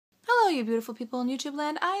you beautiful people in YouTube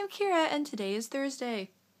land, I am Kira, and today is Thursday.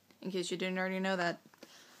 In case you didn't already know that,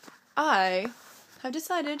 I have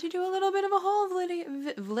decided to do a little bit of a haul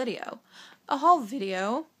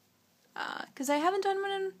video, because I haven't done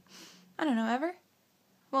one in, I don't know, ever?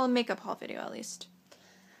 Well, a makeup haul video at least.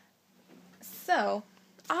 So,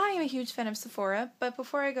 I am a huge fan of Sephora, but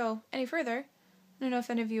before I go any further, I don't know if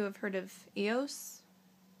any of you have heard of EOS.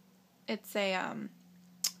 It's a,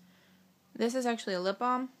 this is actually a lip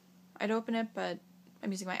balm. I'd open it, but I'm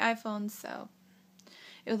using my iPhone, so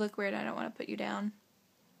it would look weird. I don't want to put you down.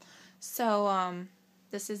 So,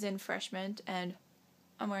 this is in Fresh Mint, and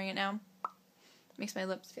I'm wearing it now. Makes my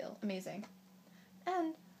lips feel amazing.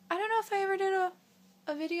 And I don't know if I ever did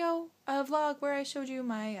a video, a vlog, where I showed you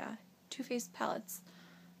my Too Faced palettes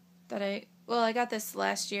that I got this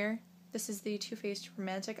last year. This is the Too Faced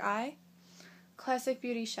Romantic Eye Classic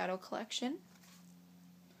Beauty Shadow Collection.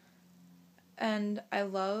 And I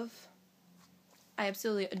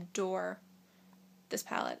absolutely adore this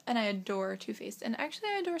palette. And I adore Too Faced. And actually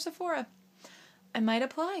I adore Sephora. I might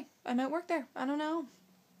apply. I might work there. I don't know.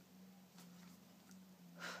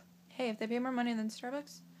 Hey, if they pay more money than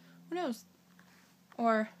Starbucks, who knows?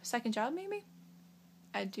 Or second job, maybe?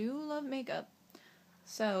 I do love makeup.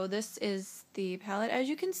 So this is the palette. As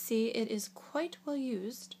you can see, it is quite well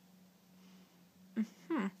used.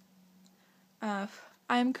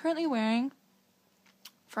 I'm currently wearing,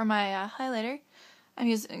 for my highlighter, I'm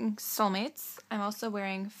using Soulmates. I'm also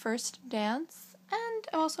wearing First Dance, and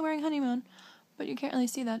I'm also wearing Honeymoon, but you can't really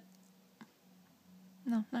see that.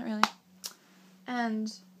 No, not really.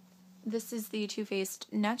 And this is the Too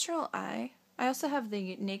Faced Natural Eye. I also have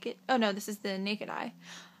the Naked, this is the Naked Eye.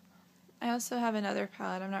 I also have another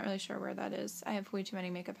palette. I'm not really sure where that is. I have way too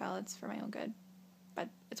many makeup palettes for my own good, but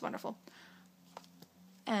it's wonderful.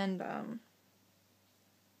 And,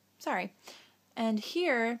 sorry. And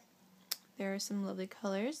here, there are some lovely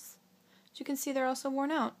colors. As you can see, they're also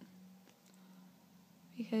worn out,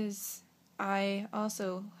 because I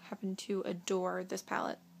also happen to adore this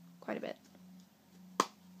palette quite a bit.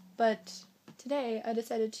 But today, I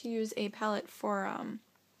decided to use a palette for,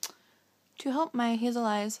 to help my hazel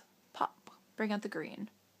eyes pop, bring out the green.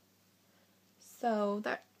 So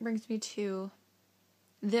that brings me to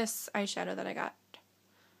this eyeshadow that I got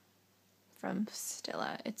from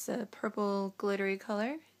Stila. It's a purple glittery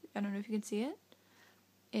color. I don't know if you can see it.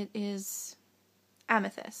 It is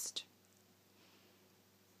Amethyst.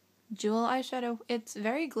 Jewel eyeshadow. It's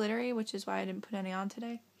very glittery, which is why I didn't put any on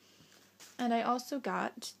today. And I also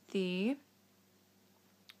got the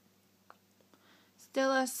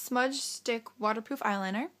Stila Smudge Stick Waterproof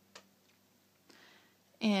Eyeliner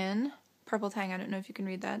in Purple Tang. I don't know if you can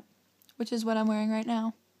read that, which is what I'm wearing right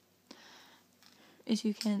now. As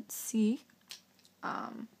you can't see,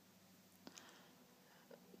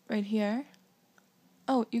 right here.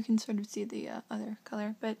 Oh, you can sort of see the other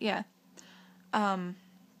color, but yeah. I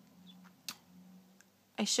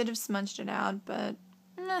should have smudged it out, but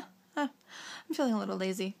nah, I'm feeling a little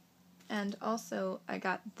lazy. And also, I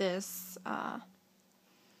got this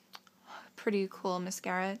pretty cool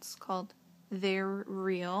mascara. It's called They're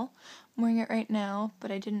Real. I'm wearing it right now,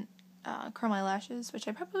 but I didn't curl my lashes, which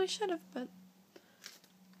I probably should have, but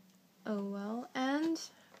oh well. And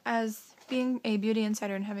as being a Beauty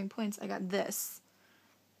Insider and having points, I got this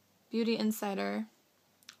Beauty Insider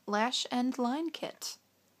Lash and Line Kit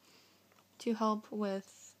to help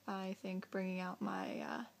with, I think, bringing out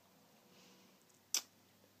my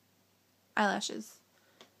eyelashes.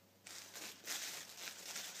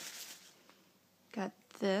 Got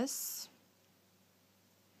this,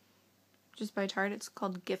 just by Tarte. It's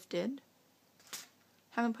called Gifted.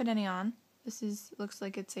 Haven't put any on. This looks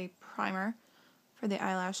like it's a primer for the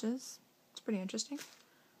eyelashes. It's pretty interesting.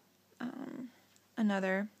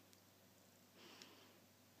 Another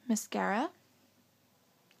mascara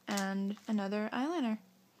and another eyeliner.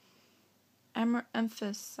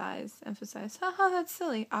 Emphasize. Haha, that's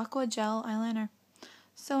silly. Aqua Gel eyeliner.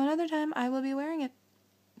 So another time I will be wearing it,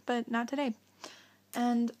 but not today.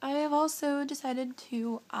 And I have also decided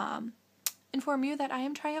to inform you that I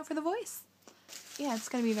am trying out for The Voice. Yeah, it's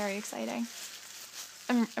going to be very exciting.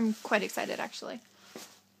 I'm quite excited, actually.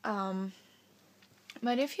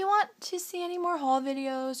 But if you want to see any more haul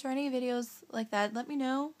videos or any videos like that, let me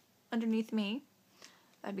know underneath me.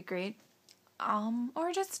 That'd be great.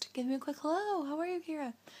 Or just give me a quick hello. How are you,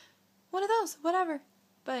 Kira? One of those, whatever.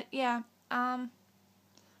 But yeah,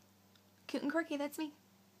 cute and quirky, that's me.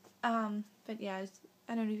 But yeah,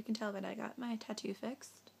 I don't know if you can tell, but I got my tattoo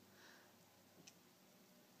fixed.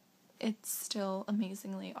 It's still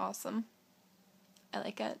amazingly awesome. I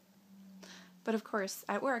like it. But of course,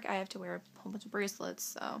 at work, I have to wear a whole bunch of bracelets,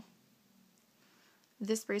 so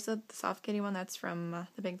this bracelet, the soft kitty one, that's from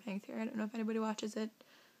The Big Bang Theory. I don't know if anybody watches it,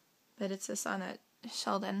 but it's a song that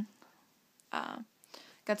Sheldon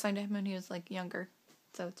got signed to him when he was like younger.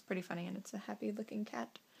 So it's pretty funny, and it's a happy looking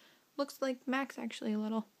cat. Looks like Max actually a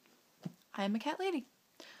little. I am a cat lady.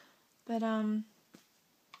 But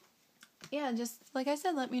yeah, just like I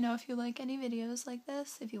said, let me know if you like any videos like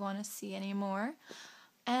this, if you want to see any more.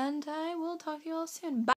 And I will talk to you all soon. Bye!